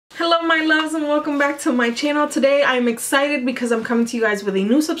Hello my loves and welcome back to my channel. Today I'm excited because I'm coming to you guys with a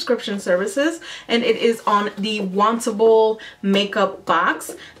new subscription services, and it is on the Wantable Makeup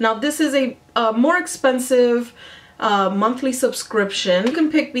Box. Now this is a more expensive monthly subscription. You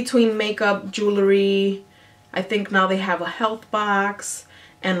can pick between makeup, jewelry. I think now they have a health box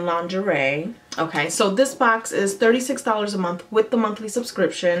and lingerie. Okay, so this box is $36 a month with the monthly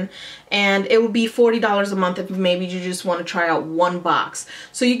subscription, and it would be $40 a month if maybe you just want to try out one box.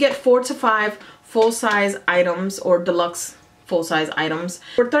 So you get 4 to 5 full-size items or deluxe full-size items.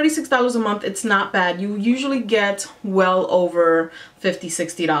 For $36 a month, it's not bad. You usually get well over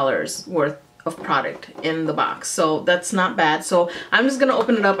 $50–$60 worth of product in the box, so that's not bad. So I'm just gonna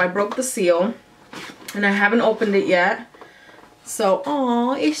open it up. I broke the seal and I haven't opened it yet. So,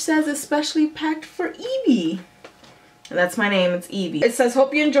 oh, it says especially packed for Evie. And that's my name, it's Evie. It says,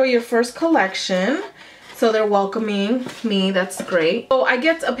 hope you enjoy your first collection. So they're welcoming me, that's great. So I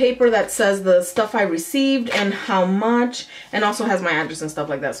get a paper that says the stuff I received and how much, and also has my address and stuff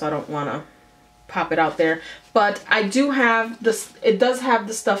like that, so I don't want to pop it out there. But I do have this, it does have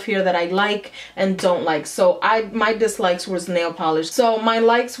the stuff here that I like and don't like. So my dislikes was nail polish. So my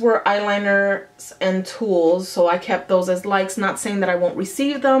likes were eyeliners and tools, so I kept those as likes. Not saying that I won't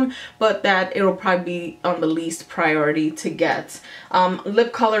receive them, but that it'll probably be on the least priority to get.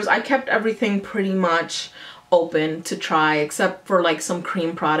 Lip colors, I kept everything pretty much open to try except for like some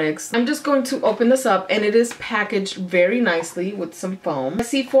cream products. I'm just going to open this up, and it is packaged very nicely with some foam. I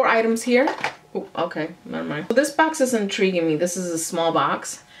see 4 items here. Oh, okay, never mind. So this box is intriguing me. This is a small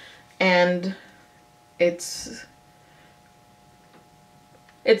box, and it's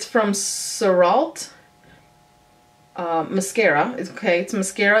from Ceralt mascara. It's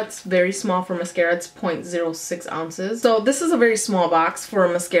mascara. It's very small for mascara. It's 0.06 ounces. So this is a very small box for a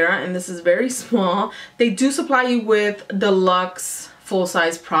mascara, and this is very small. They do supply you with deluxe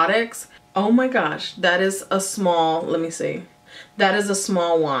full-size products. Oh my gosh, that is a small, let me see. That is a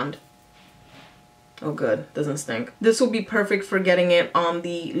small wand. Oh good, doesn't stink. This will be perfect for getting it on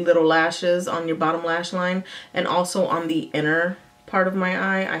the little lashes on your bottom lash line, and also on the inner part of my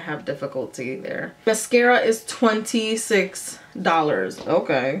eye. I have difficulty there. Mascara is $26.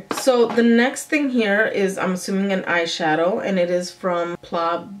 Okay. So the next thing here is, I'm assuming, an eyeshadow, and it is from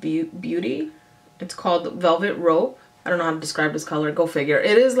Pla Beauty. It's called Velvet Rope. I don't know how to describe this color. Go figure.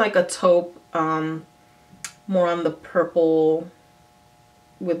 It is like a taupe, more on the purple,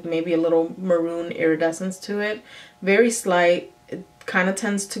 with maybe a little maroon iridescence to it. Very slight. It kind of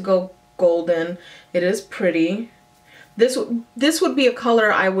tends to go golden. It is pretty. This would be a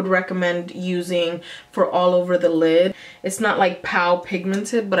color I would recommend using for all over the lid. It's not like pow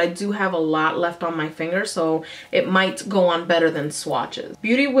pigmented, but I do have a lot left on my finger, so it might go on better than swatches.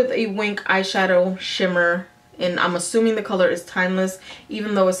 Beauty with a Wink eyeshadow shimmer, and I'm assuming the color is Timeless,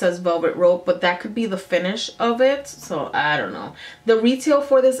 even though it says Velvet Rope, but that could be the finish of it, so I don't know. The retail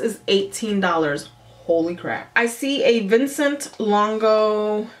for this is $18. Holy crap. I see a Vincent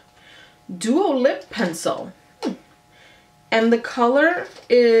Longo Duo Lip Pencil. And the color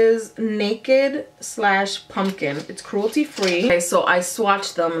is Naked / Pumpkin. It's cruelty free. Okay, so I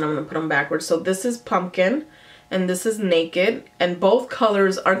swatched them, and I'm gonna put them backwards. So this is Pumpkin and this is Naked, and both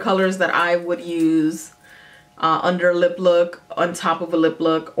colors are colors that I would use under a lip look, on top of a lip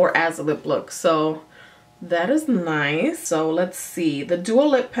look, or as a lip look. So that is nice. So let's see. The Duo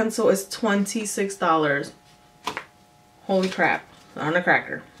Lip Pencil is $26. Holy crap. On a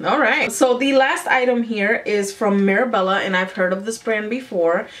cracker. All right, so the last item here is from Mirabella, and I've heard of this brand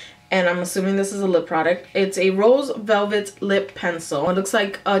before, and I'm assuming this is a lip product. It's a Rose Velvet Lip Pencil. It looks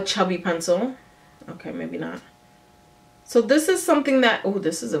like a chubby pencil. Okay, maybe not. So this is something that, oh,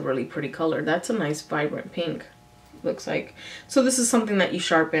 this is a really pretty color. That's a nice vibrant pink, looks like. So this is something that you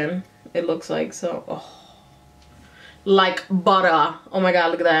sharpen, it looks like. So, oh, like butter. Oh my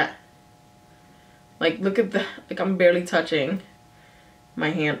god, look at that. Like, look at that. Like, I'm barely touching my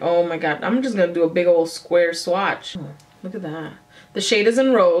hand. Oh my god, I'm just gonna do a big old square swatch. Oh, look at that. The shade is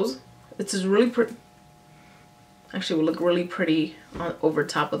in Rose. This is really pretty. Actually, will look really pretty over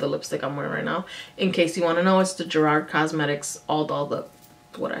top of the lipstick I'm wearing right now. In case you want to know, it's the Gerard Cosmetics All Doll Lip.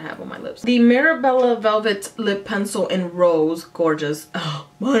 What I have on my lips. The Mirabella Velvet Lip Pencil in Rose, gorgeous. Oh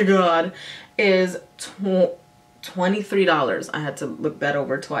my god, is $23. I had to look that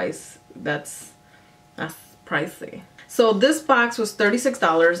over twice. That's pricey. So this box was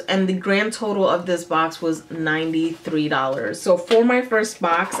 $36, and the grand total of this box was $93. So for my first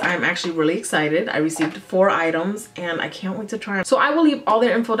box, I'm actually really excited. I received 4 items, and I can't wait to try them. So I will leave all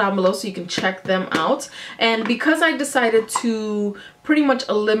their info down below so you can check them out. And because I decided to pretty much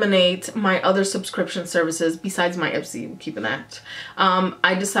eliminate my other subscription services besides my Ipsy, keeping that.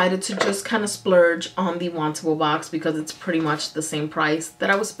 I decided to just kind of splurge on the Wantable box because it's pretty much the same price that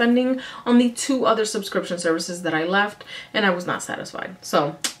I was spending on the 2 other subscription services that I left, and I was not satisfied.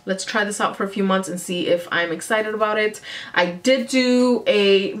 So let's try this out for a few months and see if I'm excited about it. I did do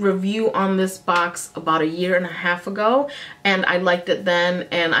a review on this box about 1.5 years ago, and I liked it then,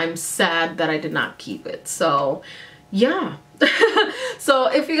 and I'm sad that I did not keep it. So yeah.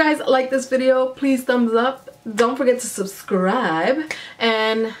 So if you guys like this video, please thumbs up. Don't forget to subscribe,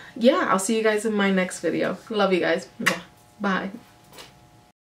 and yeah, I'll see you guys in my next video. Love you guys. Bye.